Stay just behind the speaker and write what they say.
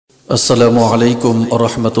আসসালামু আলাইকুম ওয়া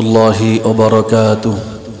রাহমাতুল্লাহি ওয়া বারাকাতুহু।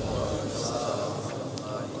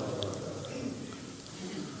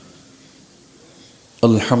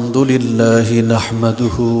 আলহামদুলিল্লাহি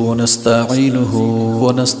নাহমাদুহু ওয়া নাস্তাঈনুহু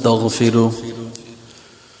ওয়া নাস্তাগফিরুহু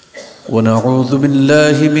ওয়া নাউযু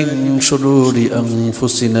বিল্লাহি মিন শুরুরি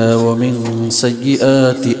আনফুসিনা ওয়া মিন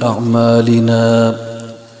সাইয়্যাতি আ'মালিনা।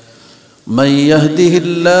 من يهده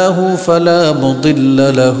الله فلا مضل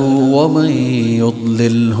له ومن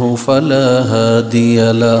يضلله فلا هادي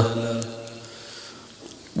له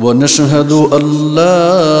ونشهد أن لا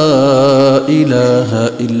إله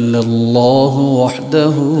إلا الله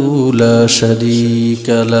وحده لا شريك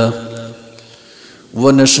له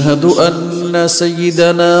ونشهد أن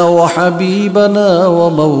سيدنا وحبيبنا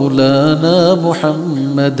ومولانا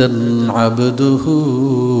محمدا عبده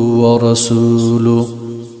ورسوله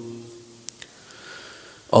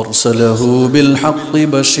أرسله بالحق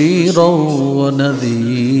بشيرا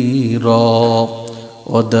ونذيرا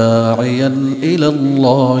وداعيا إلى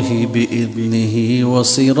الله بإذنه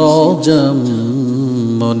وسراجا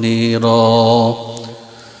منيرا.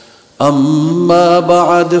 أما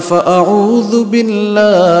بعد فأعوذ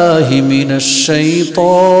بالله من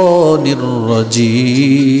الشيطان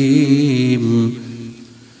الرجيم.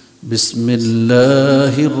 بسم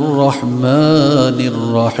الله الرحمن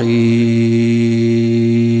الرحيم.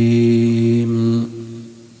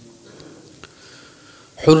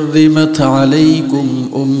 حرمت عليكم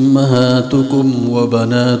أمهاتكم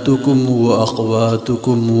وبناتكم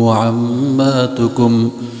وأخواتكم وعماتكم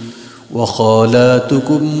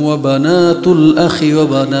وخالاتكم وبنات الأخ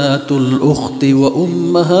وبنات الأخت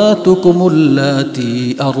وأمهاتكم اللاتي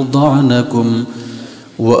أرضعنكم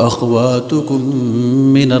وأخواتكم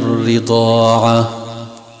من الرضاعة.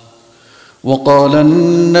 وقال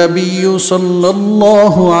النبي صلى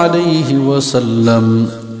الله عليه وسلم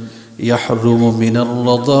يحرم من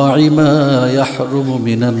الرضاع ما يحرم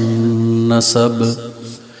من النسب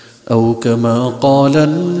أو كما قال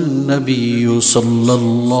النبي صلى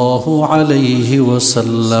الله عليه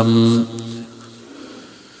وسلم.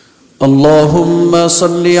 اللهم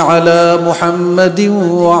صل على محمد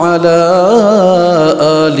وعلى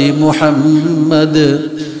آل محمد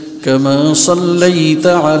كما صليت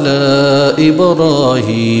على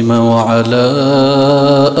إبراهيم وعلى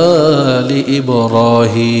آل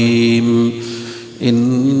إبراهيم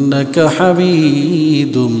إنك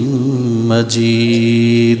حميد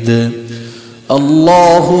مجيد.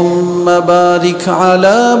 اللهم بارك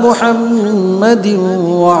على محمد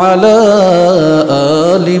وعلى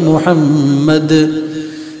آل محمد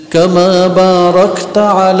كما باركت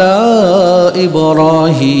على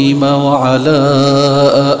إبراهيم وعلى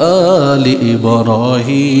آل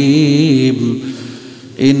إبراهيم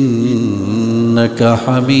إنك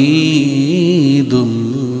حميد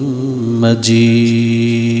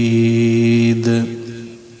مجيد.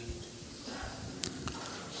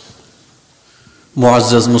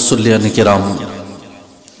 মুআজ্জাজ মুসল্লিয়ান কিরাম,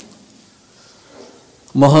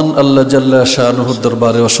 মহান আল্লাহ জাল্লা শানুহুর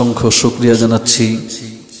দরবারে অসংখ্য শুকরিয়া জানাচ্ছি।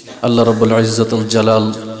 আল্লাহ রাব্বুল ইজ্জাতুল জালাল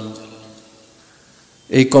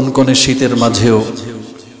এই কনকনে শীতের মাঝেও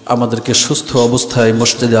আমাদেরকে সুস্থ অবস্থায়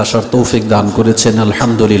মসজিদে আসার তৌফিক দান করেছেন,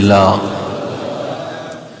 আলহামদুলিল্লাহ।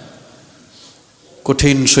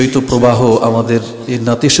 কঠিন শৈত্যপ্রবাহ আমাদের এই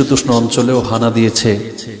নাতিশীতোষ্ণ অঞ্চলেও হানা দিয়েছে।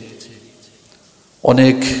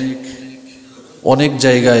 অনেক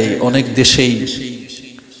জায়গায়, অনেক দেশেই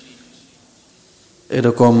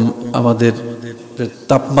এরকম আমাদের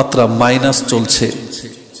তাপমাত্রা মাইনাস চলছে,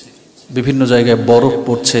 বিভিন্ন জায়গায় বরফ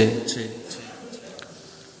পড়ছে।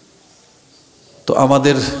 তো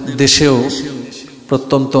আমাদের দেশেও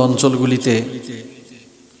প্রত্যন্ত অঞ্চলগুলিতে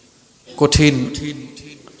কঠিন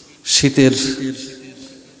শীতের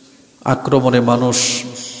আক্রমণে মানুষ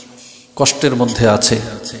কষ্টের মধ্যে আছে।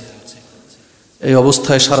 এই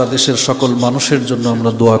অবস্থায় সারা দেশের সকল মানুষের জন্য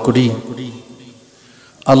আমরা দোয়া করি,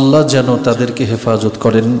 আল্লাহ যেন তাদেরকে হেফাজত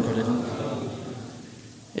করেন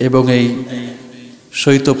এবং এই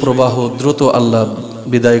শৈত্যপ্রবাহ দ্রুত আল্লাহ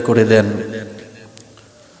বিদায় করে দেন।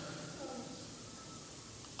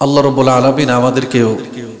 আল্লাহ রাব্বুল আলামিন আমাদেরকেও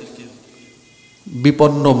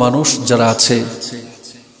বিপন্ন মানুষ যারা আছে,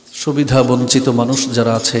 সুবিধা বঞ্চিত মানুষ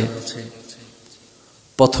যারা আছে,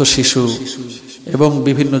 পথ শিশু এবং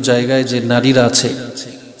বিভিন্ন জায়গায় যে নারীরা আছে,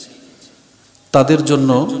 তাদের জন্য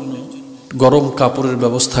গরম কাপড়ের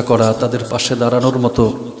ব্যবস্থা করা, তাদের পাশে দাঁড়ানোর মতো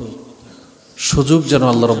সুযোগ যেন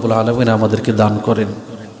আল্লাহ রাব্বুল আলামিন আমাদেরকে দান করেন।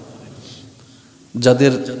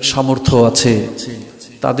 যাদের সামর্থ্য আছে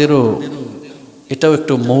তাদেরও এটাও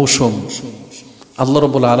একটু মৌসুম, আল্লাহ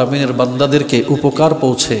রাব্বুল আলামিনের বান্দাদেরকে উপকার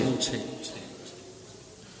পৌঁছে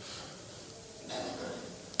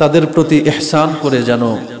তাদের প্রতি ইহসান করে যেন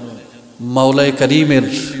মাওলায়ে কারীমের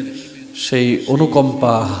সেই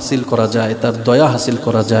অনুকম্পা হাসিল করা যায়, তার দয়া হাসিল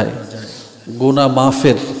করা যায়, গুনাহ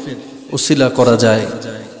মাফের উসিলা করা যায়,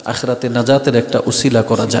 আখিরাতে নাজাতের একটা উসিলা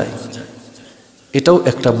করা যায়। এটাও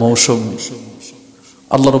একটা মৌসুম।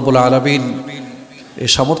 আল্লাহ রাব্বুল আলামিন এই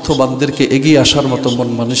সামর্থ্যবানদেরকে এগিয়ে আসার মতো মন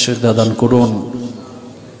মানসিকতা দান করুন,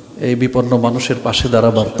 এই বিপন্ন মানুষের পাশে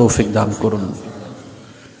দাঁড়াবার তৌফিক দান করুন।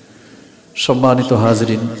 সম্মানিত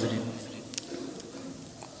হাজরিন,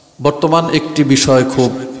 বর্তমান একটি বিষয়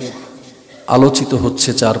খুব আলোচিত হচ্ছে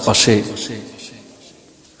চারপাশে,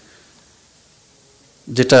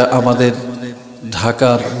 যেটা আমাদের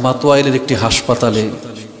ঢাকার মাতোয়াইলের একটি হাসপাতালে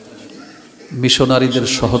মিশনারিদের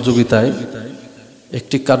সহযোগিতায়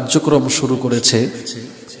একটি কার্যক্রম শুরু করেছে।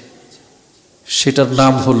 সেটার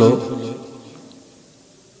নাম হলো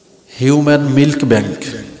human milk bank.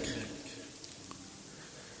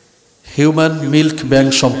 Human milk bank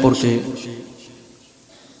সম্পর্কে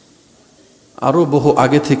আরো বহু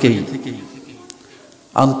আগে থেকেই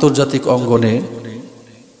আন্তর্জাতিক অঙ্গনে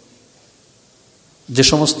যে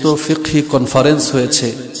সমস্ত ফিকহি কনফারেন্স হয়েছে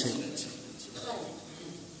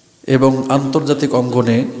এবং আন্তর্জাতিক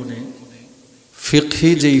অঙ্গনে ফিকহি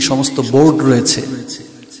যেই সমস্ত বোর্ড রয়েছে,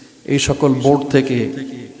 এই সকল বোর্ড থেকে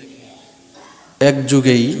এক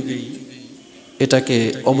যুগেই এটাকে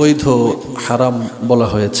অবৈধ হারাম বলা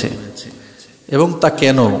হয়েছে এবং তা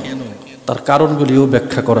কেন, তার কারণগুলিও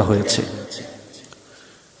ব্যাখ্যা করা হয়েছে।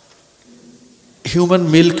 হিউম্যান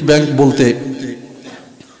মিল্ক ব্যাংক বলতে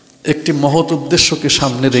একটি মহৎ উদ্দেশ্যকে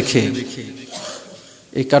সামনে রেখে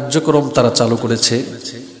এই কার্যক্রম তারা চালু করেছে।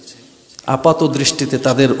 আপাত দৃষ্টিতে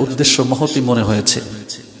তাদের উদ্দেশ্য মহৎই মনে হয়েছে।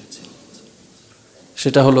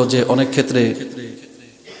 সেটা হলো যে অনেক ক্ষেত্রে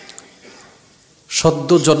সদ্য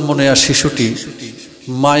জন্ম নেয়া শিশুটি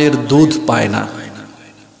মায়ের দুধ পায় না।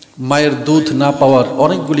 মায়ের দুধ না পাওয়ার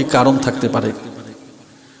অনেকগুলি কারণ থাকতে পারে।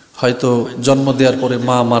 হয়তো জন্ম দেওয়ার পরে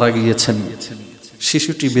মা মারা গিয়েছেন,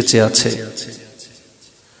 শিশুটি বেঁচে আছে,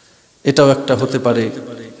 এটাও একটা হতে পারে।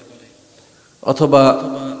 অথবা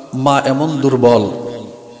মা এমন দুর্বল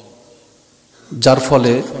যার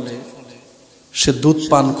ফলে সে দুধ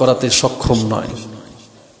পান করাতে সক্ষম নয়।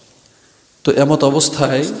 তো এমত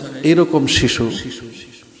অবস্থায় এইরকম শিশু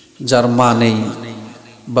যার মা নেই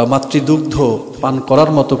বা মাতৃদুগ্ধ পান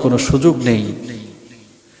করার মতো কোনো সুযোগ নেই,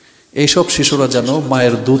 এইসব শিশুরা যেন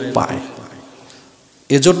মায়ের দুধ পায়।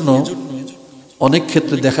 এজন্য অনেক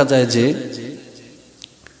ক্ষেত্রে দেখা যায় যে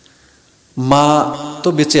মা তো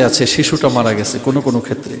বেঁচে আছে, শিশুটা মারা গেছে। কোনো কোনো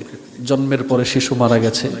ক্ষেত্রে জন্মের পরে শিশু মারা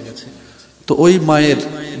গেছে, তো ওই মায়ের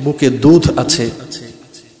বুকে দুধ আছে,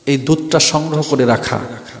 এই দুধটা সংগ্রহ করে রাখা,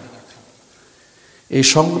 এই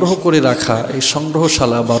সংগ্রহ করে রাখা, এই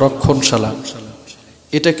সংগ্রহশালা বা রক্ষণশালা,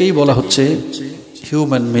 এটাকেই বলা হচ্ছে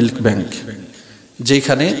হিউম্যান মিল্ক ব্যাংক,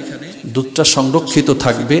 যেখানে দুধটা সংরক্ষিত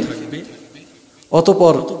থাকবে।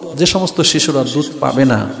 অতঃপর যে সমস্ত শিশুরা দুধ পাবে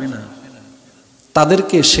না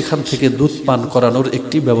তাদেরকে সেখান থেকে দুধ পান করানোর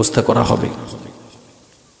একটি ব্যবস্থা করা হবে।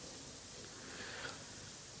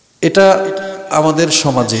 এটা আমাদের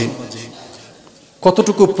সমাজে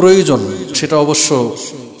কতটুকু প্রয়োজন সেটা অবশ্য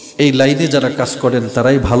এই লাইনে যারা কাজ করেন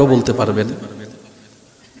তারাই ভালো বলতে পারবেন,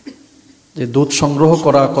 যে দুধ সংগ্রহ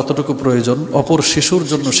করা কতটুকু প্রয়োজন, অপর শিশুর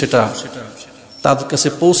জন্য সেটা তাদের কাছে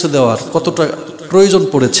পৌঁছে দেওয়ার কতটা প্রয়োজন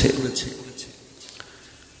পড়েছে।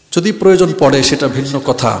 যদি প্রয়োজন পড়ে সেটা ভিন্ন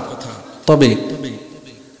কথা, তবে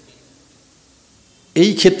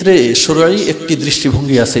এই ক্ষেত্রে শরঈ একটি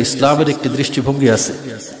দৃষ্টিভঙ্গি আছে, ইসলামের একটি দৃষ্টিভঙ্গি আছে,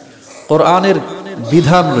 কোরআনের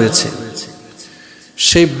বিধান রয়েছে।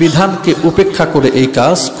 সেই বিধানকে উপেক্ষা করে এই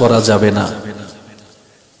কাজ করা যাবে না।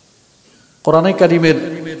 কোরআনে কারীমের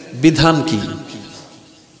বিধান কি,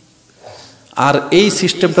 আর এই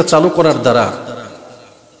সিস্টেমটা চালু করার দ্বারা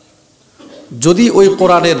যদি ওই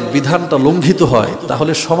কোরআনের বিধানটা লঙ্ঘিত হয়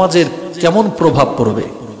তাহলে সমাজের কেমন প্রভাব পড়বে,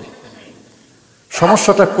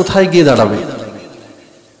 সমস্যাটা কোথায় গিয়ে দাঁড়াবে,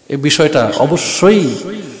 এই বিষয়টা অবশ্যই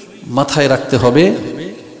মাথায় রাখতে হবে।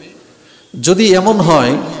 যদি এমন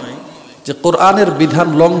হয় যে কোরআনের বিধান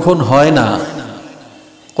লঙ্ঘন হয় না,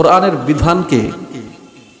 কোরআনের বিধানকে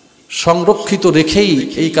সংরক্ষিত রেখেই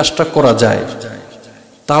এই কাজটা করা যায়,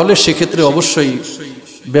 তাহলে সেক্ষেত্রে অবশ্যই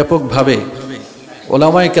ব্যাপকভাবে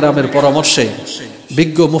ওলামায়ে কেরামের পরামর্শে,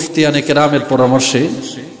 বিজ্ঞ মুফতিয়ানে কেরামের পরামর্শে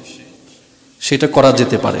সেটা করা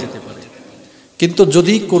যেতে পারে। কিন্তু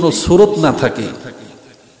যদি কোনো সুরত না থাকে,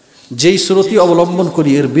 যেই সুরতি অবলম্বন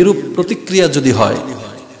করি এর বিরূপ প্রতিক্রিয়া যদি হয়,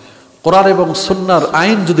 কোরআন এবং সুন্নাহর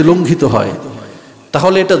আইন যদি লঙ্ঘিত হয়,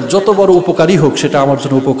 তাহলে এটা যত বড় উপকারী হোক সেটা আমার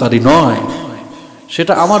জন্য উপকারী নয়,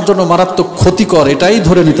 সেটা আমার জন্য মারাত্মক ক্ষতিকর, এটাই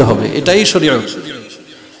ধরে নিতে হবে, এটাই শরীয়ত।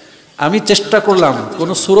 আমি চেষ্টা করলাম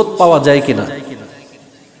কোনো সুরত পাওয়া যায় কিনা,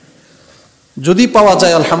 যদি পাওয়া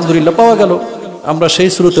যায় আলহামদুলিল্লাহ, পাওয়া গেল, আমরা সেই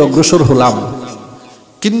স্রোতে অগ্রসর হলাম।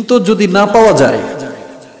 কিন্তু যদি না পাওয়া যায়,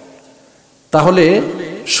 তাহলে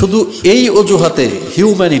শুধু এই অজুহাতে,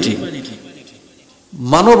 হিউম্যানিটি,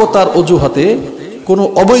 মানবতার অজুহাতে কোনো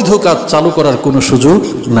অবৈধ কাজ চালু করার কোনো সুযোগ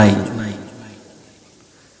নাই।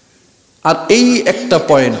 আর এই একটা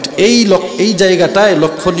পয়েন্ট, এই জায়গাটায়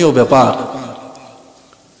লক্ষণীয় ব্যাপার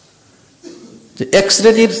যে এক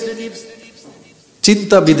শ্রেণীর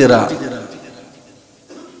চিন্তাবিদেরা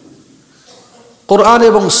কোরআন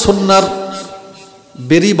এবং সুন্নাহর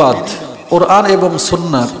বেরিবাদ, কোরআন এবং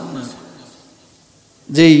সুন্নাহর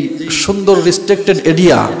যেই সুন্দর রেস্ট্রিক্টেড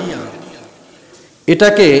এরিয়া,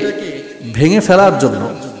 এটাকে ভেঙে ফেলার জন্য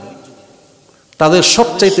তাদের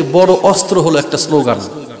সবচাইতে বড় অস্ত্র হলো একটা স্লোগান।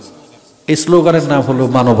 এই স্লোগানের নাম হলো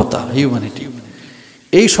মানবতা, হিউম্যানিটি।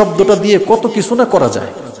 এই শব্দটা দিয়ে কত কিছু না করা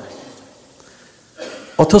যায়,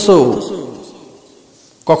 অথচ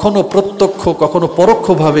কখনো প্রত্যক্ষ কখনো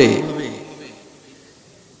পরোক্ষভাবে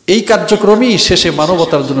এই কার্যক্রমই শেষে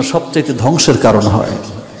মানবতার জন্য সবচাইতে ধ্বংসের কারণ হয়।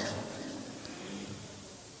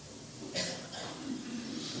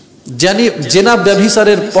 জেনা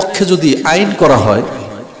ব্যভিচারের পক্ষে যদি আইন করা হয়,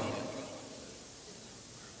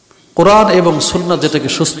 কোরআন এবং সুন্নাহ যেটাকে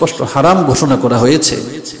সুস্পষ্ট হারাম ঘোষণা করা হয়েছে,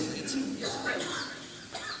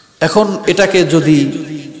 এখন এটাকে যদি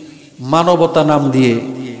মানবতা নাম দিয়ে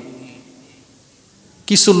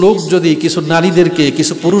কিছু লোক, যদি কিছু নারীদেরকে,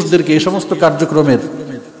 কিছু পুরুষদেরকে এই সমস্ত কার্যক্রমের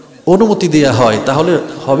অনুমতি দেয়া হয়, তাহলে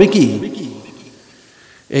হবে কি?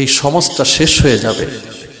 এই সমাজটা শেষ হয়ে যাবে,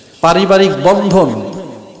 পারিবারিক বন্ধন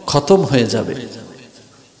খতম হয়ে যাবে,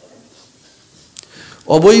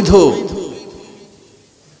 অবৈধ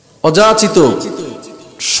অযাচিত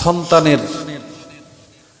সন্তানের,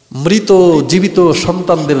 মৃত জীবিত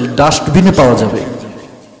সন্তানদের ডাস্টবিনে পাওয়া যাবে,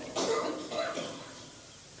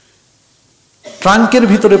 ট্রাঙ্কের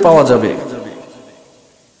ভিতরে পাওয়া যাবে,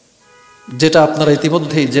 যেটা আপনারা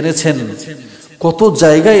ইতিমধ্যেই জেনেছেন। কত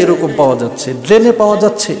জায়গায় এরকম পাওয়া যাচ্ছে, ড্রেনে পাওয়া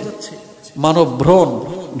যাচ্ছে, মানব ভ্রণ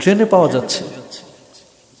ড্রেনে পাওয়া যাচ্ছে,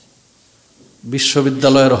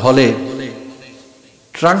 বিশ্ববিদ্যালয়ের হলে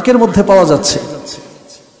ট্রাঙ্কের মধ্যে পাওয়া যাচ্ছে।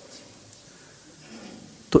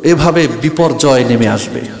 তো এভাবে বিপর্যয় নেমে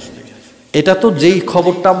আসবে। এটা তো যেই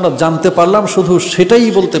খবরটা আমরা জানতে পারলাম, শুধু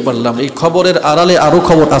সেটাই বলতে পারলাম। এই খবরের আড়ালে আরো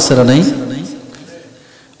খবর আছে না নেই?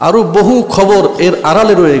 আরো বহু খবর এর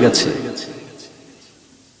আড়ালে রয়ে গেছে।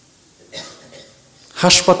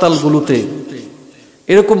 হাসপাতালগুলোতে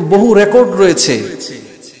এরকম বহু রেকর্ড রয়েছে,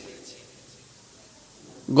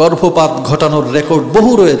 গর্ভপাত ঘটানোর রেকর্ড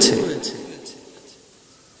বহু রয়েছে।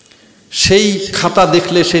 সেই খাতা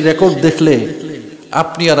দেখলে, সেই রেকর্ড দেখলে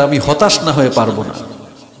আপনি আর আমি হতাশ না হয়ে পারবো না।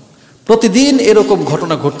 প্রতিদিন এরকম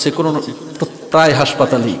ঘটনা ঘটছে, কোন প্রায়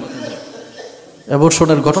হাসপাতালেই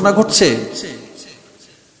অ্যাবর্শনের ঘটনা ঘটছে।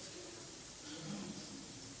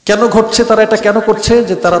 কেন ঘটছে? তারা এটা কেন করছে?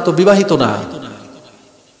 যে তারা তো বিবাহিত না।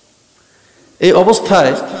 এই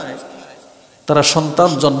অবস্থায় তারা সন্তান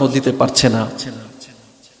জন্ম দিতে পারছে না,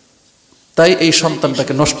 তাই এই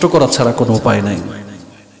সন্তানটাকে নষ্ট করা ছাড়া কোনো উপায় নাই।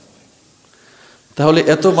 তাহলে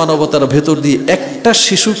এত মানবতার ভেতর দিয়ে একটা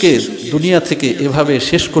শিশুকে দুনিয়া থেকে এভাবে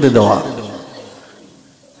শেষ করে দেওয়া,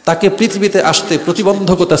 তাকে পৃথিবীতে আসতে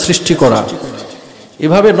প্রতিবন্ধকতা সৃষ্টি করা,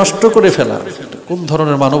 এভাবে নষ্ট করে ফেলা, কোন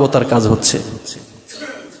ধরনের মানবতার কাজ হচ্ছে?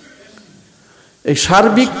 এই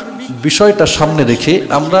সার্বিক বিষয়টা সামনে রেখে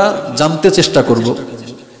আমরা জানতে চেষ্টা করব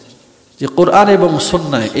যে কোরআন এবং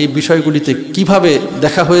সুন্নাহ এই বিষয়গুলিতে কিভাবে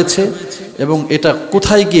দেখা হয়েছে এবং এটা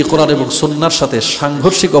কোথায় গিয়ে কোরআন এবং সুন্নাহর সাথে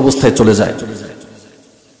সাংঘর্ষিক অবস্থায় চলে যায়।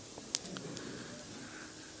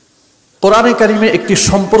 কোরআনে কারিমে একটি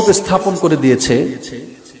সম্পর্ক স্থাপন করে দিয়েছে,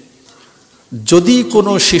 যদি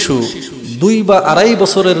কোনো শিশু 2 বা 2.5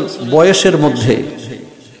 বছরের বয়সের মধ্যে,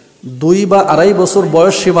 2 বা 2.5 বছর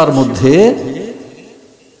বয়স সীমার মধ্যে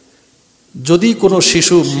যদি কোনো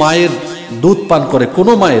শিশু মায়ের দুধ পান করে,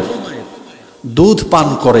 কোনো মায়ের দুধ পান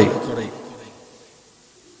করে,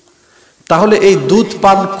 তাহলে এই দুধ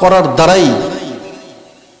পান করার দ্বারাই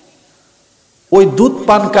ওই দুধ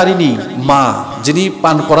পানকারিনী মা, যিনি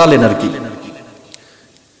পান করালেন আর কি,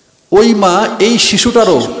 ওই মা এই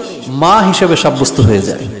শিশুটারও মা হিসেবে সাব্যস্ত হয়ে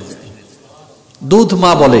যায়। দুধ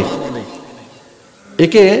মা বলে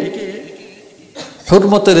একে।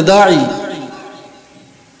 হুরমতের দাই,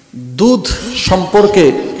 দুধ সম্পর্কে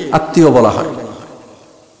আত্মীয় বলা হয়।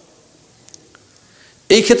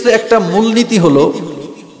 এই ক্ষেত্রে একটা মূলনীতি হলো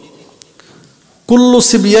কুল্লু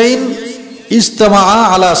সিবিয়াইন ইজতামা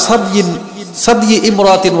আলা সাদয়ি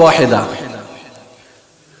ইমরাতিন ওয়াহিদা।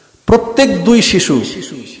 প্রত্যেক 2 শিশু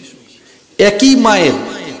একই মায়ের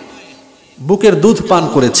বুকের দুধ পান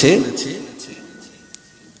করেছে,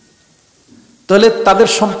 তাহলে তাদের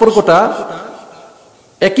সম্পর্কটা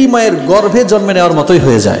একই মায়ের গর্ভে জন্মে নেওয়ার মতোই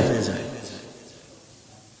হয়ে যায়।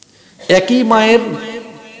 একই মায়ের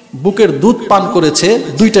বুকের দুধ পান করেছে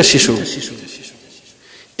দুইটা শিশু,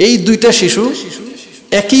 এই দুইটা শিশু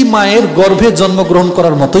একই মায়ের গর্ভে জন্মগ্রহণ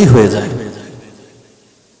করার মতোই হয়ে যায়।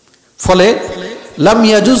 ফলে লাম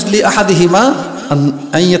ইয়াজুজ লি আহাদিহিমা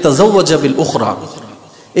আন ইয়াতাজাওয়াজা বিল উখরা,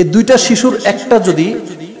 এই দুইটা শিশুর একটা যদি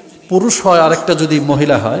পুরুষ হয় আর একটা যদি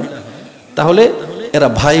মহিলা হয়, তাহলে এরা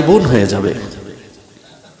ভাই বোন হয়ে যাবে।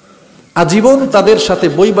 আজীবন তাদের সাথে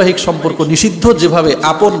বৈবাহিক সম্পর্ক নিষিদ্ধ, যেভাবে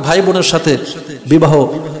আপন ভাই বোনের সাথে বিবাহ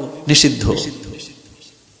নিষিদ্ধ।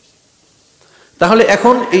 তাহলে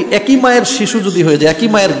এখন এই একই মায়ের শিশু যদি হয়ে যায়, একই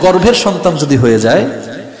মায়ের গর্ভের সন্তান যদি হয়ে যায়,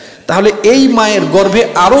 তাহলে এই মায়ের গর্ভে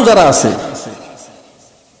আরো যারা আছে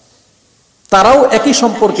তারাও একই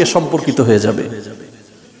সম্পর্কে সম্পর্কিত হয়ে যাবে।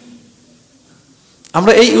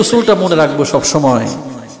 আমরা এই উসুলটা মনে রাখবো সব সময়।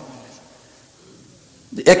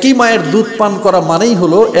 একই মায়ের দুধ পান করা মানেই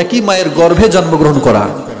হলো একই মায়ের গর্ভে জন্মগ্রহণ করা।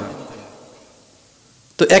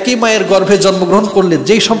 তো একই মায়ের গর্ভে জন্মগ্রহণ করলে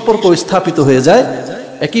যেই সম্পর্ক স্থাপিত হয়ে যায়,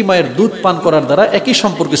 একই মায়ের দুধ পান করার দ্বারা একই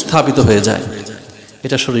সম্পর্ক স্থাপিত হয়ে যায়।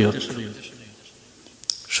 এটা শরীয়ত।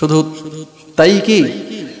 শুধু তাই কি,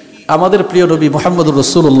 আমাদের প্রিয় নবী মুহাম্মদুর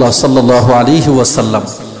রাসূলুল্লাহ সাল্লাল্লাহু আলাইহি ওয়াসাল্লাম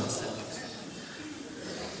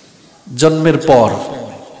জন্মের পর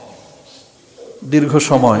দীর্ঘ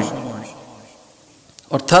সময়,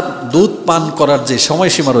 অর্থাৎ দুধ পান করার যে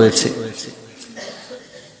সময়সীমা রয়েছে,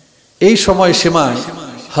 এই সময়সীমায়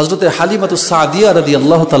হযরতে হালিমাতুস সাদিয়া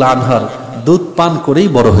রাদিয়াল্লাহু তাআলা আনহার দুধ পান করেই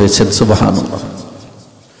বড় হয়েছেন। সুবহানাল্লাহ।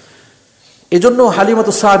 এজন্য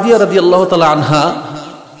হালিমাতুস সাদিয়া রাদিয়াল্লাহু তাআলা আনহা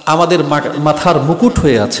আমাদের মাথার মুকুট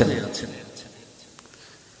হয়ে আছেন।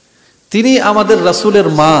 তিনি আমাদের রাসূলের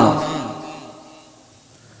মা।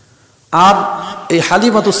 আর এই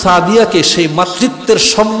হালিমাতুস সাদিয়াকে সেই মাতৃত্বের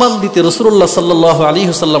সম্মান দিতে রাসূলুল্লাহ সাল্লাল্লাহু আলাইহি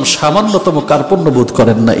ওয়াসাল্লাম সামান্যতম কার্পণ্য বোধ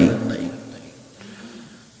করেন নাই।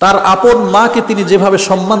 তার আপন মাকে তিনি যেভাবে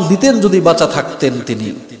সম্মান দিতেন, যদি বাঁচা থাকতেন তিনি,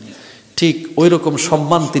 ঠিক ওই রকম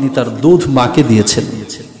সম্মান তিনি তার দুধ মাকে দিয়েছেন।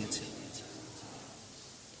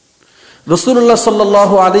 রাসূলুল্লাহ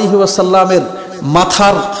সাল্লাল্লাহু আলাইহি ওয়াসাল্লামের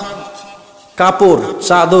মাথার কাপড়,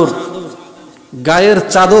 চাদর, গায়ের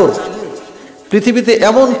চাদর, পৃথিবীতে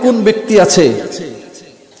এমন কোন ব্যক্তি আছে,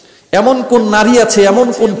 এমন কোন নারী আছে, এমন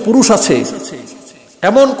কোন পুরুষ আছে,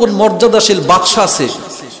 এমন কোন মর্যাদাশীল বাদশা আছে,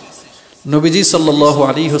 নবীজি সাল্লাল্লাহু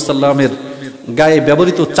আলাইহি ওয়াসাল্লামের গায়ে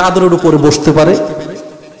ব্যবহৃত চাদরের উপরে বসতে পারে?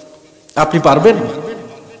 আপনি পারবেন?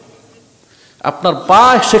 আপনার পা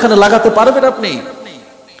সেখানে লাগাতে পারবেন আপনি?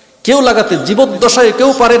 কেউ লাগাতে জীবদ্দশায় কেউ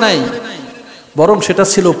পারে নাই। বরং সেটা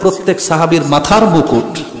ছিল প্রত্যেক সাহাবীর মাথার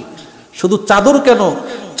মুকুট। শুধু চাদর কেন,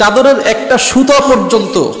 চাদরের একটা সুতা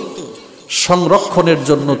পর্যন্ত সংরক্ষণের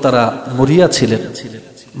জন্য তারা মরিয়া ছিলেন,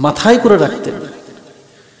 মাথায় করে রাখতেন।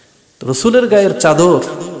 রসুলের গায়ের চাদর,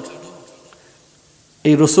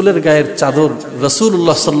 এই রসুলের গায়ের চাদর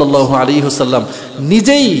রাসূলুল্লাহ সাল্লাল্লাহু আলাইহি ওয়াসাল্লাম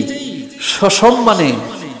নিজেই সসম্মানে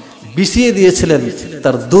বিছিয়ে দিয়েছিলেন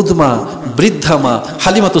তার দুধমা, বৃদ্ধা মা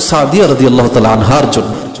হালিমাতুস সাদিয়া রাদিয়াল্লাহু তাআলা আনহার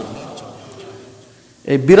জন্য।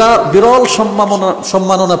 এই বিরল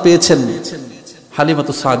সম্মাননা পেয়েছেন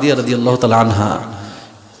হালিমাতুস সাদিয়া রাদিয়াল্লাহু তাআলা আনহা।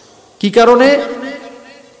 কি কারণে?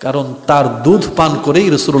 কারণ তার দুধ পান করেই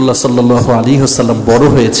রাসূলুল্লাহ সাল্লাল্লাহু আলাইহি ওয়াসাল্লাম বড়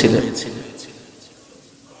হয়েছিলেন,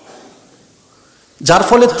 যার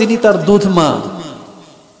ফলে তিনি তার দুধ মা।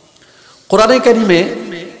 কোরআনে কারিমে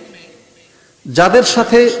যাদের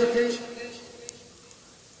সাথে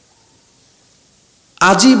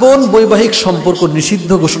আজীবন বৈবাহিক সম্পর্ক নিষিদ্ধ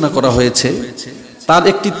ঘোষণা করা হয়েছে, তার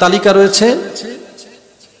একটি তালিকা রয়েছে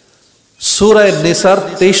সূরা নিসার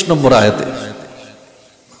 23 নম্বর আয়াতে।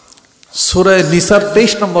 সূরা নিসার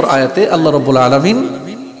 23 নম্বর আয়াতে আল্লাহ রাব্বুল আলামিন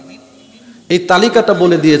এই তালিকাটা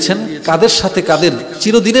বলে দিয়েছেন কাদের সাথে কাদের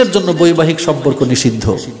চিরদিনের জন্য বৈবাহিক সম্পর্ক নিষিদ্ধ।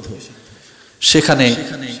 সেখানে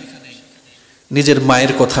নিজের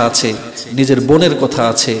মায়ের কথা আছে, নিজের বোনের কথা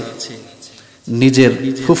আছে, নিজের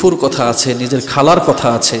ফুফুর কথা আছে, নিজের খালার কথা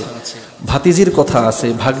আছে, ভাতিজির কথা আছে,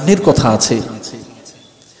 ভাগ্নির কথা আছে।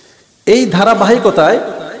 এই ধারাবাহিকতায়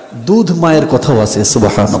দুধ মায়ের কথাও আছে।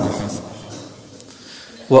 সুবহানাল্লাহ।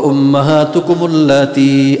 ওয়া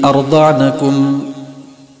উম্মাহাতুকুমুল্লাতী আরদানাকুম,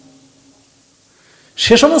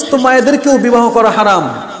 সে সমস্ত মায়েদেরকেও বিবাহ করা হারাম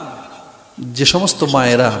যে সমস্ত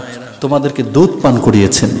মায়েরা তোমাদেরকে দুধ পান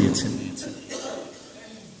করিয়েছেন।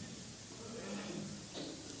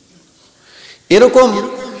 এরকম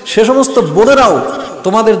সে সমস্ত বোনেরাও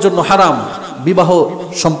তোমাদের জন্য হারাম, বিবাহ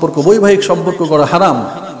সম্পর্ক, বৈবাহিক সম্পর্ক করা হারাম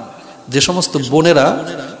যে সমস্ত বোনেরা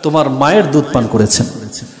তোমার মায়ের দুধ পান করেছেন,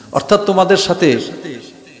 অর্থাৎ তোমাদের সাথে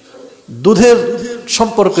দুধের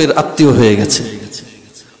সম্পর্কের আত্মীয় হয়ে গেছে।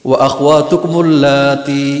 ওয়া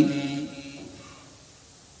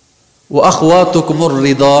আখওয়াতুকুমুর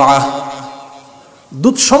রিদাআহ,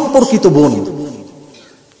 দুধ সম্পর্কিত বোন,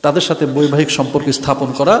 তাদের সাথে বৈবাহিক সম্পর্ক স্থাপন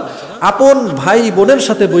করা আপন ভাই বোনের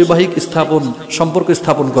সাথে বৈবাহিক সম্পর্ক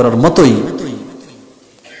স্থাপন করার মতোই।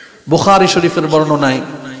 বুখারী শরীফের বর্ণনায়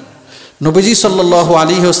নবীজি সাল্লাল্লাহু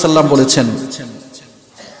আলাইহি ওয়াসাল্লাম বলেছেন,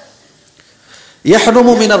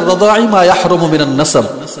 ইয়াহরুমু মিনার রাদাই মা ইয়াহরুমু মিনান নাসাব,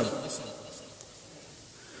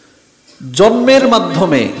 জন্মের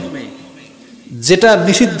মাধ্যমে যেটা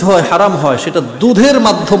নিষিদ্ধ হয়, হারাম হয়, সেটা দুধের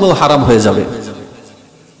মাধ্যমেও হারাম হয়ে যাবে।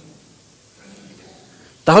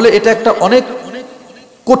 তাহলে এটা একটা অনেক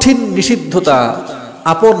কঠিন নিষিদ্ধতা,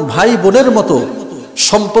 আপন ভাই বোনের মতো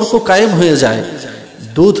সম্পর্ক কায়েম হয়ে যায়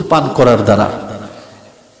দুধ পান করার দ্বারা।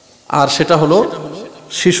 আর সেটা হলো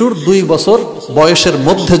শিশুর 2 বছর বয়সের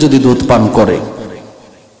মধ্যে যদি দুধ পান করে।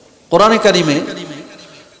 কোরআনে কারিমে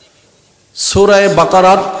সূরা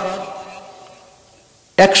বাকারার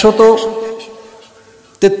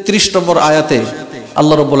 133 নম্বর আয়াতে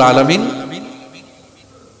আল্লাহ রাব্বুল আলামিন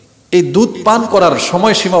এই দুধ পান করার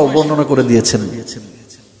সময়সীমাও বর্ণনা করে দিয়েছেন।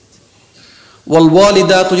 ওয়াল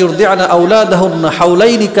ওয়ালিদাতু ইরদি'না আওলাদাহুন্না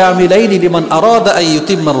হাওলাইনি কামিলাইনি লিমান আরাদা আন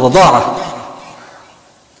ইউতিম্মার রাদাআহ।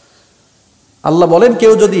 আল্লাহ বলেন,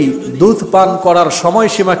 কেউ যদি দুধ পান করার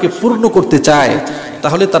সময়সীমাকে পূর্ণ করতে চায়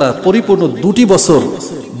তাহলে তারা পরিপূর্ণ 2 বছর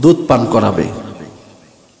দুধ পান করাবে।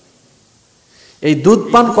 এই দুধ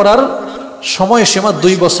পান করার সময়সীমা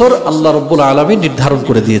 2 বছর আল্লাহ রাব্বুল আলামিন নির্ধারণ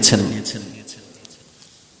করে দিয়েছেন।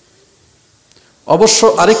 অবশ্য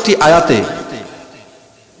আরেকটি আয়াতে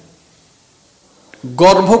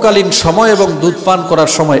গর্ভকালীন সময় এবং দুধ পান করার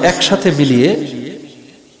সময় একসাথে মিলিয়ে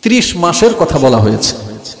 30 মাসের কথা বলা হয়েছে,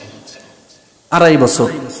 2.5 বছর।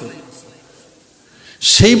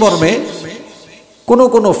 সেই মর্মে কোন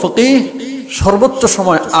কোন ফকিহ সর্বোচ্চ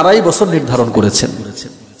সময় 2.5 বছর নির্ধারণ করেছেন।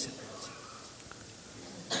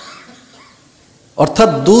 অর্থাৎ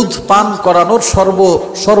দুধ পান করানোর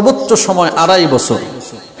সর্বোচ্চ সময় 2.5 বছর।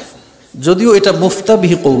 যদিও এটা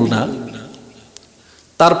মুফতাবিহি কওল না,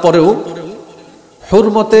 তারপরেও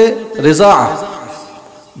হুরমতে রেজা,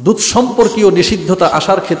 দুধ সম্পর্কীয় নিষিদ্ধতা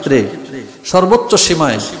আসার ক্ষেত্রে সর্বোচ্চ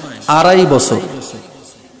সীমায় 2.5 বছর।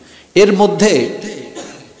 এর মধ্যে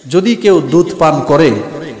যদি কেউ দুধ পান করে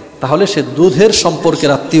তাহলে সে দুধের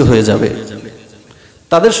সম্পর্কের আত্মীয় হয়ে যাবে।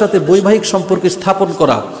 তাদের সাথে বৈবাহিক সম্পর্ক স্থাপন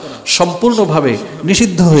করা সম্পূর্ণভাবে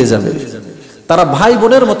নিষিদ্ধ হয়ে যাবে, তারা ভাই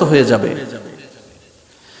বোনের মতো হয়ে যাবে।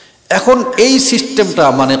 এখন এই সিস্টেমটা,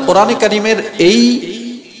 মানে কোরআনে কারিমের এই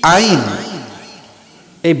আইন,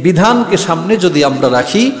 এই বিধানকে সামনে যদি আমরা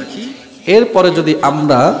রাখি, এরপরে যদি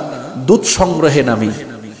আমরা দুধ সংগ্রহে নামি,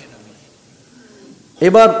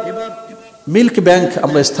 এবার মিল্ক ব্যাংক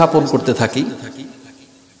আমরা স্থাপন করতে থাকি,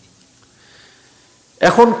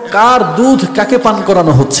 এখন কার দুধ কাকে পান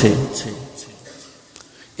করানো হচ্ছে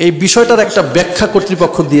এই বিষয়টার একটা ব্যাখ্যা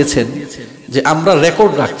কর্তৃপক্ষ দিয়েছেন যে আমরা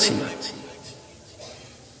রেকর্ড রাখছি।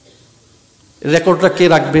 রেকর্ডটা কে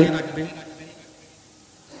রাখবে,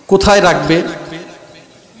 কোথায় রাখবে?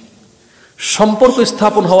 সম্পর্ক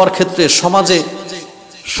স্থাপন হওয়ার ক্ষেত্রে, সমাজে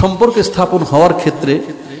সম্পর্ক স্থাপন হওয়ার ক্ষেত্রে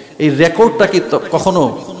এই রেকর্ডটা কি কখনো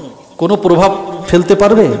কোনো প্রভাব ফেলতে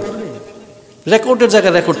পারবে? রেকর্ডের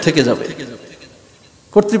জায়গায় রেকর্ড থেকে যাবে।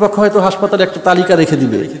 কর্তৃপক্ষ হয়তো হাসপাতালে একটা তালিকা রেখে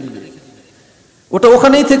দিবে, ওটা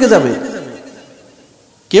ওখানেই থেকে যাবে,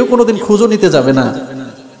 কেউ কোনোদিন খুঁজো নিতে যাবে না।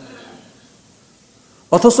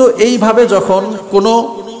 অথচ এইভাবে যখন কোনো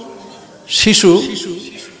শিশু,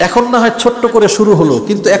 এখন না হয় ছোট্ট করে শুরু হলো,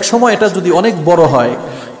 কিন্তু এক সময় এটা যদি অনেক বড় হয়,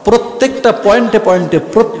 প্রত্যেকটা পয়েন্টে পয়েন্টে,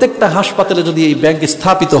 প্রত্যেকটা হাসপাতালে যদি এই ব্যাংক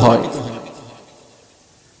স্থাপিত হয়,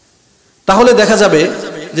 তাহলে দেখা যাবে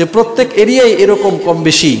যে প্রত্যেক এরিয়ায় এরকম কম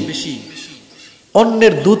বেশি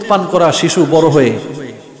অন্যের দুধ পান করা শিশু বড় হয়ে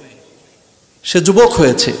সে যুবক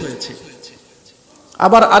হয়েছে,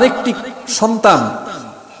 আবার আরেকটি সন্তান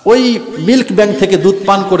ওই মিল্ক ব্যাংক থেকে দুধ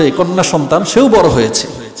পান করে কন্যা সন্তান, সেও বড় হয়েছে।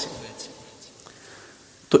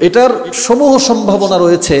 তো এটার সমূহ সম্ভাবনা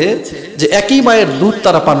রয়েছে যে একই মায়ের দুধ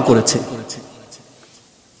তারা পান করেছে।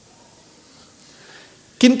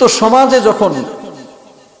 কিন্তু সমাজে যখন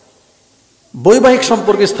বৈবাহিক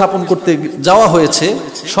সম্পর্কে স্থাপন করতে যাওয়া হয়েছে,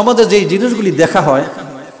 সমাজে যেই জিনিসগুলি দেখা হয়,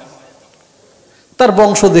 তার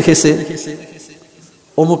বংশ দেখেছে,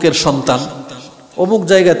 অমুকের সন্তান, অমুক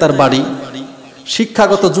জায়গায় তার বাড়ি,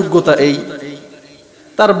 শিক্ষাগত যোগ্যতা এই,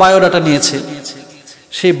 তার বায়োডাটা নিয়েছে।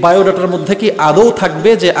 সেই বায়োডাটার মধ্যে কি আদৌ থাকবে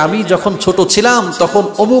যে আমি যখন ছোট ছিলাম তখন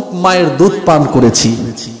অমুক মায়ের দুধ পান করেছি?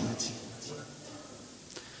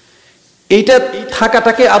 এইটা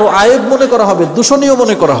থাকাটাকে আরো আয়েব মনে করা হবে, দূষণীয়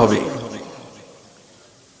মনে করা হবে।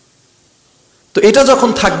 তো এটা যখন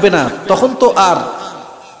থাকবে না, তখন তো আর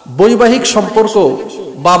বৈবাহিক সম্পর্ক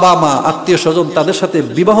বাবা মা আত্মীয় স্বজন তাদের সাথে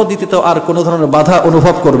বিবাহ দিতে তো আর কোনো ধরনের বাধা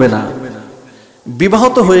অনুভব করবে না। বিবাহ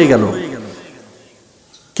তো হয়ে গেল,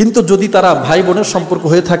 কিন্তু যদি তারা ভাই বোনের সম্পর্ক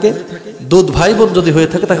হয়ে থাকে, দুধ ভাই বোন যদি হয়ে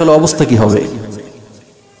থাকে, তাহলে অবস্থা কি হবে?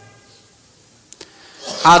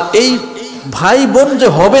 আর এই ভাই বোন যে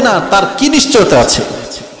হবে না তার কি নিশ্চয়তা আছে?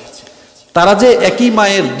 তারা যে একই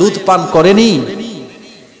মায়ের দুধ পান করেনি,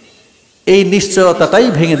 এই নিশ্চয়তাটাই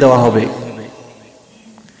ভেঙে দেওয়া হবে।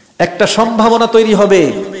 একটা সম্ভাবনা তৈরি হবে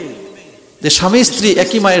যে স্বামী স্ত্রী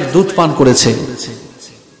একই মায়ের দুধ পান করেছে।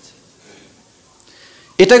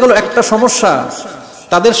 এটা গেল একটা সমস্যা।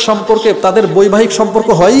 তাদের সম্পর্কে, তাদের বৈবাহিক সম্পর্ক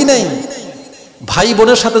হয়ই নাই, ভাই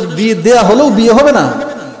বোনের সাথে বিয়ে দেয়া হলেও বিয়ে হবে না,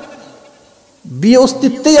 বিয়ে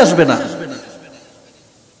অস্তিত্বেই আসবে না।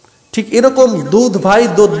 ঠিক এরকম দুধ ভাই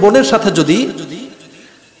দুধ বোনের সাথে যদি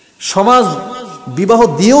সমাজ বিবাহ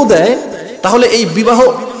দিয়েও দেয়, তাহলে এই বিবাহ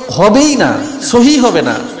হবেই না, সহি হবে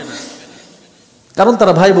না, কারণ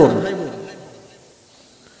তারা ভাই বোন।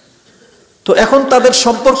 তো এখন তাদের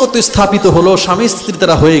সম্পর্ক তো স্থাপিত হলো, স্বামী স্ত্রী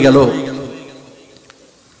তারা হয়ে গেল।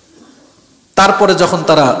 তারপরে যখন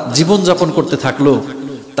তারা জীবন যাপন করতে থাকলো,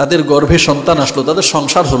 তাদের গর্ভে সন্তান আসলো, তাদের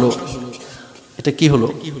সংসার হলো, এটা কি হলো?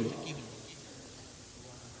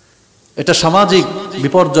 এটা সামাজিক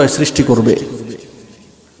বিপর্যয় সৃষ্টি করবে,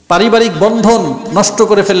 পারিবারিক বন্ধন নষ্ট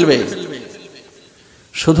করে ফেলবে।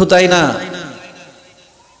 শুধু তাই না,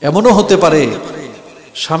 এমনও হতে পারে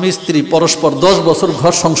স্বামী স্ত্রী পরস্পর 10 বছর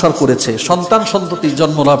ঘর সংসার করেছে, সন্তান সন্ততি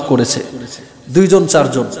জন্ম লাভ করেছে, 2 জন 4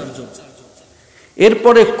 জন।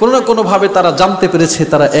 এরপরে কোনো না কোনো ভাবে তারা জানতে পেরেছে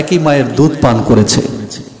তারা একই মায়ের দুধ পান করেছে।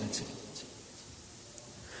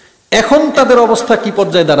 এখন তাদের অবস্থা কি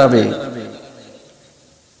পর্যায়ে দাঁড়াবে?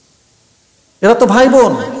 এরা তো ভাই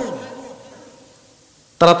বোন,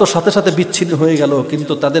 তারা তো সাথে সাথে বিচ্ছিন্ন হয়ে গেল,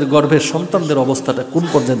 কিন্তু তাদের গর্ভের সন্তানদের অবস্থাটা কোন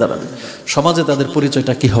পর্যায়ে দাঁড়াবে? সমাজে তাদের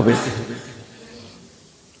পরিচয়টা কি হবে?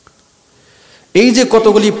 এই যে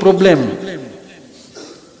কতগুলি প্রবলেম,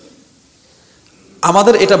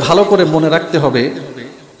 আমাদের এটা ভালো করে মনে রাখতে হবে।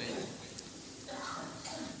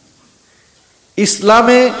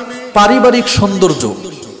 ইসলামে পারিবারিক সৌন্দর্য,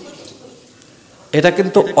 এটা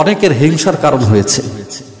কিন্তু অনেকের হিংসার কারণ হয়েছে,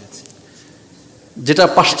 যেটা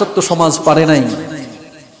পাশ্চাত্য সমাজ পারে নাই।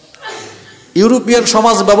 ইউরোপিয়ান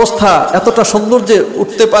সমাজ ব্যবস্থা এতটা সৌন্দর্যে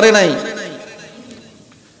উঠতে পারে নাই।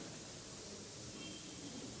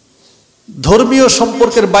 ধর্মীয়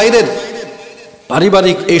সম্পর্কের বাইরের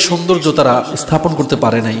পারিবারিক এই সৌন্দর্য তারা স্থাপন করতে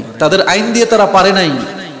পারে নাই, তাদের আইন দিয়ে তারা পারে নাই।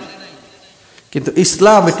 কিন্তু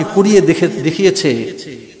ইসলাম এটি পুড়িয়ে দেখিয়েছে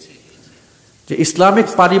যে ইসলামিক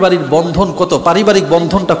পারিবারিক বন্ধন পারিবারিক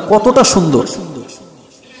বন্ধনটা কতটা সুন্দর।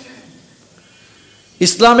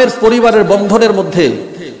 ইসলামের পরিবারের বন্ধনের মধ্যে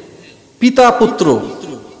পিতা পুত্র,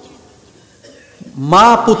 মা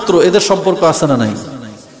পুত্র, এদের সম্পর্ক আছে না নাই?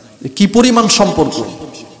 কি পরিমাণ সম্পর্ক!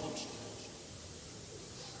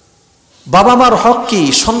 বাবা মার হক কি,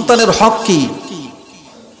 সন্তানের হক কি,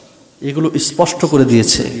 এগুলো স্পষ্ট করে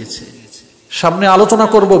দিয়েছে। সামনে আলোচনা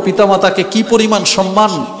করব পিতামাতাকে কি পরিমাণ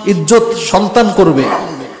সম্মান ইজ্জত সন্তান করবে।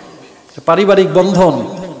 পারিবারিক বন্ধন,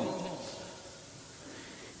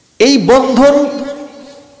 এই বন্ধন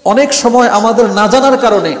অনেক সময় আমাদের না জানার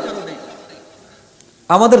কারণে,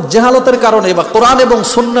 আমাদের জেহালতের কারণে, বা কোরআন এবং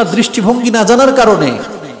সুন্নাহর দৃষ্টিভঙ্গি না জানার কারণে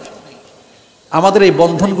আমাদের এই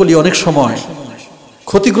বন্ধনগুলি অনেক সময়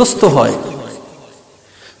ক্ষতিগ্রস্ত হয়।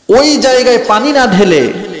 ওই জায়গায় পানি না ঢেলে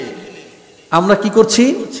আমরা কি করছি?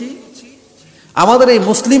 আমাদের এই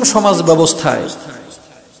মুসলিম সমাজ ব্যবস্থায়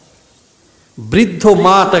বৃদ্ধ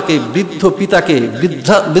মাটাকে, বৃদ্ধ পিতাকে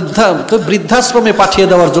বৃদ্ধাশ্রমে পাঠিয়ে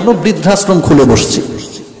দেওয়ার জন্য বৃদ্ধাশ্রম খুলে বসছি।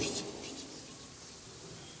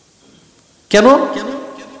 কেন?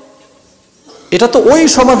 এটা তো ওই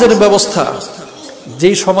সমাজের ব্যবস্থা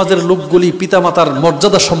যেই সমাজের লোকগুলি পিতামাতার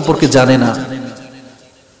মর্যাদা সম্পর্কে জানে না।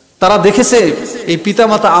 তারা দেখেছে এই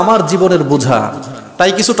পিতামাতা আমার জীবনের বোঝা,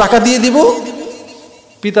 তাই কিছু টাকা দিয়ে দিব,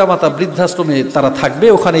 পিতামাতা বৃদ্ধাশ্রমে তারা থাকবে,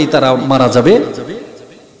 ওখানেই তারা মারা যাবে,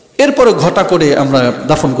 এরপরে ঘটা করে আমরা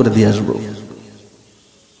দাফন করে দিয়ে আসবো।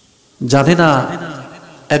 জানে না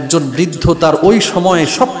একজন বৃদ্ধ তার ওই সময়ে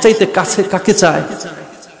সবচাইতে কাছে কাকে চায়,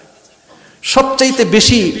 সবচাইতে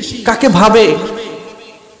বেশি কাকে ভাবে।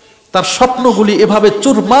 তার স্বপ্নগুলি এভাবে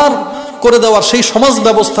চুরমার করে দেওয়ার সেই সমাজ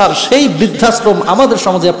ব্যবস্থার সেই বৃদ্ধাশ্রম আমাদের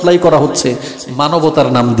সমাজে অ্যাপ্লাই করা হচ্ছে, মানবতার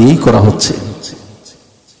নাম দিয়েই করা হচ্ছে।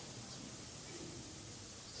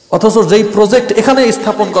 অথচ যেই প্রজেক্ট এখানে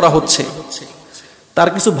স্থাপন করা হচ্ছে তার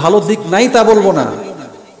কিছু ভালো দিক নাই তা বলবো না,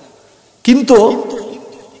 কিন্তু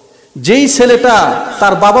যেই ছেলেটা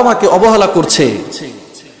তার বাবা মাকে অবহেলা করছে,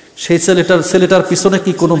 সেই ছেলেটার পিছনে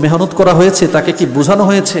কি কোনো মেহনত করা হয়েছে? তাকে কি বোঝানো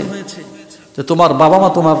হয়েছে যে তোমার বাবা মা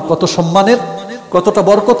তোমার কত সম্মানের, কতটা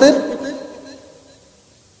বরকতের?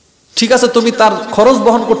 ঠিক আছে তুমি তার খরচ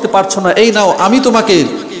বহন করতে পারছো না, এই নাও আমি তোমাকে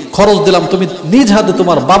খরচ দিলাম, তুমি নিজ হাতে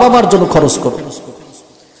তোমার বাবা মার জন্য খরচ করো।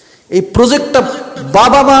 এই প্রজেক্টটা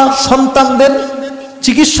বাবা মা সন্তানদের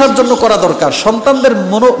চিকিৎসার জন্য করা দরকার, সন্তানদের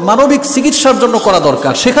মানবিক চিকিৎসার জন্য করা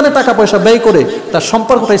দরকার। সেখানে টাকা পয়সা ব্যয় করে তার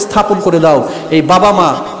সম্পর্কটা স্থাপন করে দাও। এই বাবা মা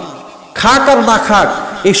খাক আর না খাক,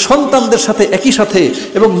 এই সন্তানদের সাথে একই সাথে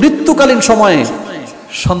এবং মৃত্যুকালীন সময়ে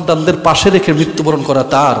সন্তানদের পাশে রেখে মৃত্যুবরণ করা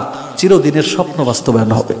তার চিরদিনের স্বপ্ন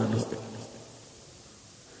বাস্তবায়ন হবে।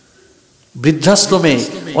 বৃদ্ধাশ্রমে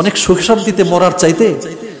অনেক সুখ শান্তিতে মরার চাইতে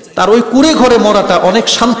তার ওই কুঁড়ে ঘরে মরাটা অনেক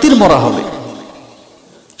শান্তির মরা হবে।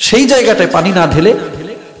 সেই জায়গাটায় পানি না ঢেলে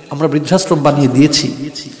আমরা বৃদ্ধাশ্রম বানিয়ে দিয়েছি।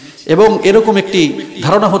 এবং এরকম একটি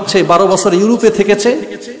ধারণা হচ্ছে 12 বছর ইউরোপে থেকেছে,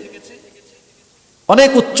 অনেক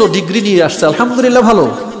উচ্চ ডিগ্রি নিয়ে আসছে, আলহামদুলিল্লাহ ভালো,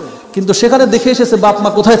 কিন্তু সেখানে দেখে এসেছে বাপ মা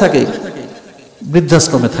কোথায় থাকে,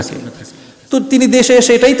 বৃদ্ধাশ্রমে থাকে। তো তিনি দেশে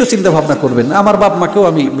এসে এটাই তো চিন্তা ভাবনা করবেন, আমার বাপ মাকেও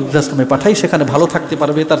আমি বৃদ্ধাশ্রমে পাঠাই, সেখানে ভালো থাকতে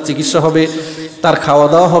পারবে, তার চিকিৎসা হবে, তার খাওয়া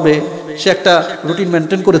দাওয়া হবে, সে একটা রুটিন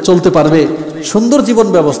মেনটেন করে চলতে পারবে, সুন্দর জীবন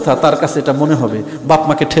ব্যবস্থা তার কাছে এটা মনে হবে। বাপ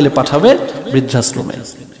মাকে ঠেলে পাঠাবে বৃদ্ধাশ্রমে।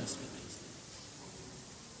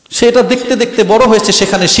 সে এটা দেখতে দেখতে বড় হয়েছে,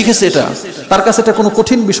 সেখানে শিখেছে, এটা তার কাছে এটা কোনো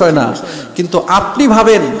কঠিন বিষয় না। কিন্তু আপনি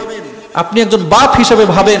ভাবেন, আপনি একজন বাপ হিসেবে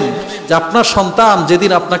ভাবেন যে আপনার সন্তান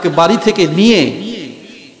যেদিন আপনাকে বাড়ি থেকে নিয়ে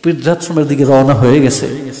বৃদ্ধাশ্রমের দিকে রওনা হয়ে গেছে,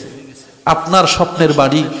 আপনার স্বপ্নের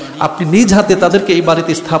বাড়ি, আপনি নিজ হাতে তাদেরকে এই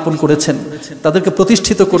বাড়িতে স্থাপন করেছেন, তাদেরকে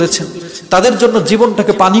প্রতিষ্ঠিত করেছেন, তাদের জন্য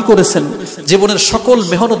জীবনটাকে পানি করেছেন, জীবনের সকল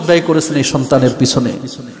মেহনত ব্যয় করেছেন এই সন্তানের পিছনে।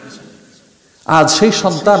 আজ সেই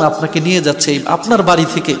সন্তান আপনাকে নিয়ে যাচ্ছে আপনার বাড়ি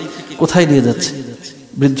থেকে, কোথায় নিয়ে যাচ্ছে,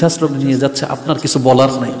 বৃদ্ধাশ্রমে নিয়ে যাচ্ছে। আপনার কিছু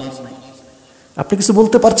বলার নাই, আপনি কিছু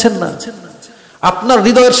বলতে পারছেন না। আপনার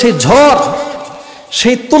হৃদয়ের সেই ঝড়,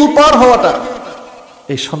 সেই তুলপাড় হওয়াটা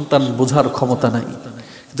এই সন্তান বোঝার ক্ষমতা নাই।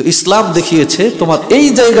 কিন্তু ইসলাম দেখিয়েছে তোমার এই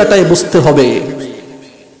জায়গাটায় বুঝতে হবে।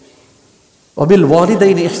 অবিল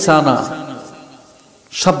ওয়ালিদাইনি ইহসানা,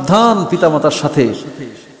 সাবধান পিতামাতার সাথে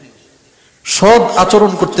সৎ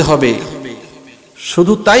আচরণ করতে হবে।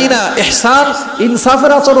 শুধু তাই না, ইহসান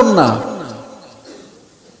ইনসাফের আচরণ না।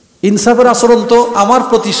 ইনসাফের আচরণ তো আমার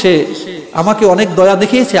প্রতি সে আমাকে অনেক দয়া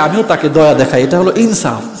দেখিয়েছে, আমিও তাকে দয়া দেখাই, এটা হলো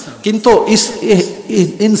ইনসাফ। কিন্তু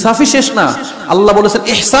ইনসাফই শেষ না, আল্লাহ বলেছেন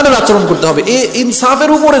ইহসানের আচরণ করতে হবে। এই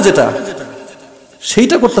ইনসাফের উপরে যেটা,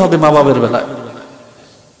 সেইটা করতে হবে মা বাবার বেলায়।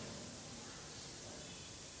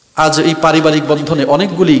 আজ এই পারিবারিক বন্ধনে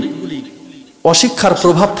অনেকগুলি অশিক্ষার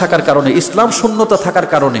প্রভাব থাকার কারণে, ইসলাম শূন্যতা থাকার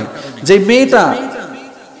কারণে, যে মেয়েটা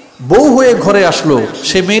বউ হয়ে ঘরে আসলো,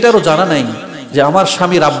 সে মেয়েটারও জানা নাই যে আমার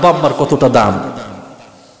স্বামীর আব্বা আম্মার কতটা দাম,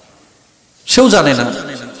 সেও জানে না।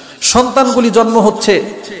 সন্তানগুলি জন্ম হচ্ছে,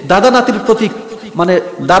 দাদা নাতির প্রতি, মানে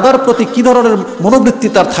দাদার প্রতি কি ধরনের মনোবৃত্তি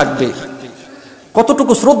তার থাকবে,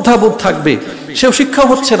 কতটুকু শ্রদ্ধাবোধ থাকবে, সেও শিক্ষা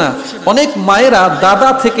হচ্ছে না। অনেক মায়েরা দাদা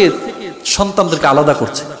থেকে সন্তানদেরকে আলাদা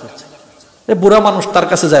করছে। এ বুড়া মানুষ, তার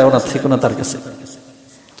কাছে যায় না, থেকে না তার কাছে।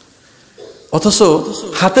 অথচ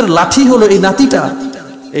হাতের লাঠি হলো এই নাতিটা,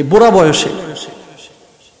 এই বুড়া বয়সে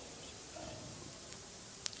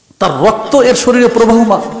তার রক্ত এর শরীরে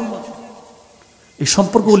প্রবাহমান। এই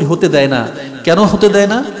সম্পর্কগুলি হতে দেয় না। কেন হতে দেয়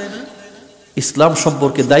না? ইসলাম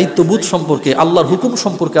সম্পর্কে, দায়িত্ববোধ সম্পর্কে, আল্লাহর হুকুম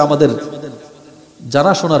সম্পর্কে আমাদের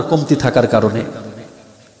জানাশোনার কমতি থাকার কারণে।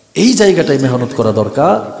 এই জায়গাটায় মেহনত করা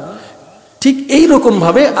দরকার। ঠিক এই রকম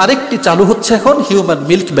ভাবে আরেকটি চালু হচ্ছে এখন, হিউম্যান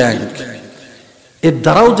মিল্ক ব্যাংক। এর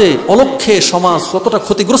দ্বারাও যে অলক্ষ্যে সমাজ কতটা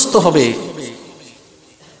ক্ষতিগ্রস্ত হবে,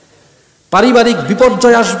 পারিবারিক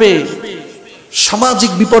বিপর্যয় আসবে,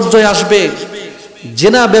 সামাজিক বিপর্যয় আসবে,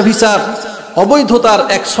 জেনা ব্যভিচার অবৈধতার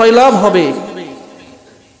এক সয়লাভ হবে,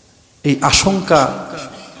 এই আশঙ্কা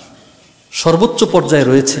সর্বোচ্চ পর্যায়ে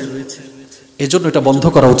রয়েছে। এজন্য এটা বন্ধ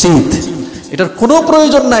করা উচিত। এটার কোনো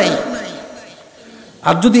প্রয়োজন নাই।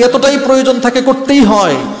 আর যদি এতটাই প্রয়োজন থাকে, করতেই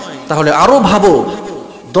হয়, তাহলে আরো ভাবো,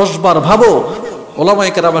 10 বার ভাবো,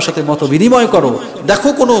 ওলামায়ে কেরামের সাথে মত বিনিময় করো, দেখো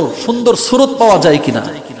কোনো সুন্দর সুরত পাওয়া যায় কিনা।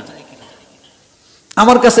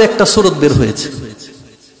 আমার কাছে একটা সুরত বের হয়েছে।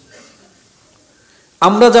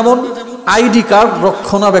 আমরা যেমন আইডি কার্ড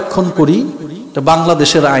রক্ষণাবেক্ষণ করি, এটা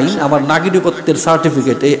বাংলাদেশের আইন, আমার নাগরিকত্বের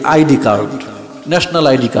সার্টিফিকেট, এই ID card, national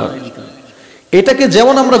ID card, এটাকে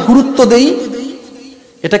যেমন আমরা গুরুত্ব দেই,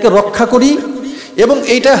 এটাকে রক্ষা করি, এবং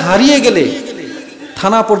এইটা হারিয়ে গেলে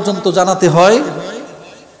থানা পর্যন্ত জানাতে হয়,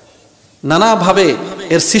 নানাভাবে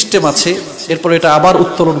এর সিস্টেম আছে, এরপর এটা আবার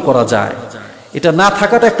উত্তোলন করা যায়। এটা না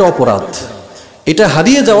থাকাটা একটা অপরাধ, এটা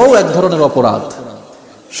হারিয়ে যাওয়াও এক ধরনের অপরাধ।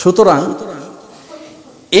 সুতরাং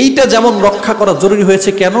এইটা যেমন রক্ষা করা জরুরি হয়েছে,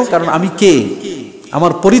 কেন? কারণ আমি কে,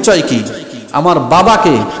 আমার পরিচয় কি, আমার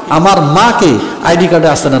বাবাকে, আমার মাকে আইডি কার্ডে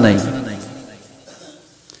আছে না নাই।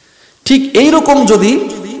 ঠিক এইরকম যদি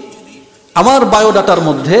আমার বায়োডাটার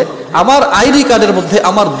মধ্যে, আমার আইডি কার্ডের মধ্যে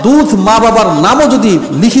আমার দুধ মা বাবার নামও যদি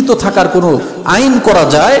লিখিত থাকার কোনো আইন করা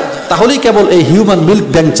যায়, তাহলেই কেবল এই হিউম্যান মিল্ক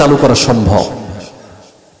ব্যাংক চালু করা সম্ভব।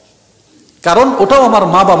 কারণ ওটাও আমার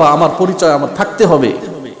মা বাবা, আমার পরিচয় আমার থাকতে হবে।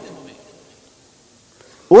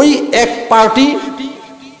 ওই এক পার্টি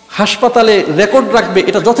হাসপাতালে রেকর্ড রাখবে,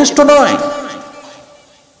 এটা যথেষ্ট নয়।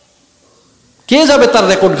 কে যাবে তার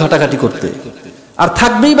রেকর্ড ঘাটাঘাটি করতে? আর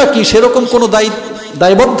থাকবেই বা কি, সেরকম কোনো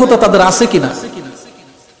দায়বদ্ধতা তাদের আছে কিনা?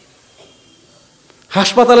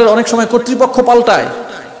 হাসপাতালের অনেক সময় কর্তৃপক্ষ পাল্টায়।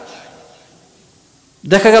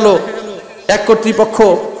 দেখা গেল এক কর্তৃপক্ষ,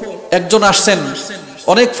 একজন আসছেন,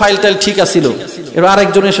 অনেক ফাইল টাইল ঠিক আছিল, এবার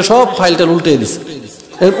আরেকজন এসে সব ফাইল টাইল উল্টে দিচ্ছে।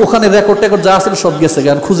 ওখানে রেকর্ড টেকর্ড যা আছিল সব গেছে,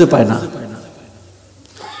 আর খুঁজে পায় না।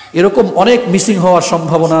 এরকম অনেক মিসিং হওয়ার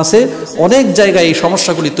সম্ভাবনা আছে, অনেক জায়গায় এই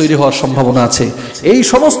সমস্যাগুলি তৈরি হওয়ার সম্ভাবনা আছে। এই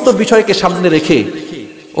সমস্ত বিষয়কে সামনে রেখে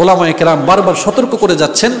ওলামায়ে কেরাম বারবার সতর্ক করে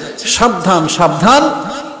যাচ্ছেন, সাবধান সাবধান।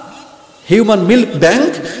 হিউম্যান মিল্ক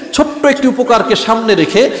ব্যাংক ছোট্ট একটি উপকারকে সামনে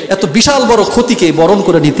রেখে এত বিশাল বড় ক্ষতিকে বরণ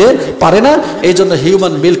করে নিতে পারে না। এই জন্য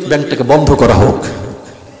হিউম্যান মিল্ক ব্যাংকটাকে বন্ধ করা হোক।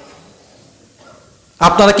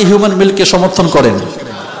 আপনারা কি হিউম্যান মিল্ককে সমর্থন করেন?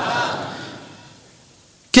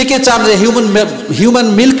 কে কে চান যে হিউম্যান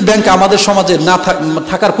মিল্ক ব্যাংক আমাদের সমাজে না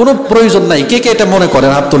থাকার কোনো প্রয়োজন নাই? কে কে এটা মনে করেন?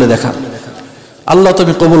 হাত তুলে দেখান। আল্লাহ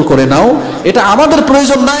তুমি কবুল করে নাও। এটা আমাদের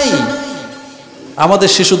প্রয়োজন নাই। আমাদের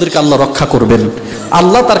শিশুদেরকে আল্লাহ রক্ষা করবেন,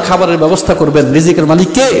 আল্লাহ তার খাবারের ব্যবস্থা করবেন। রিজিকের মালিক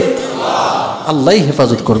কে? আল্লাহই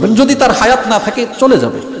হেফাজত করবেন। যদি তার হায়াত না থাকে চলে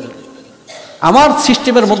যাবে। আমার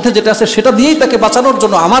সিস্টেমের মধ্যে যেটা আছে সেটা দিয়েই তাকে বাঁচানোর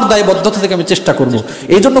জন্য আমার দায়বদ্ধতা থেকে আমি চেষ্টা করব।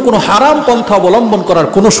 এই জন্য কোনো হারাম পন্থা অবলম্বন করার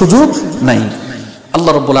কোনো সুযোগ নাই।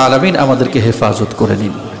 আল্লাহ রাব্বুল আলামিন আমাদেরকে হেফাজত করে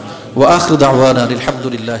নিন। ওয়া আখিরু দাওয়ানা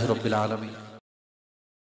আলহামদুলিল্লাহি রাব্বিল আলামিন।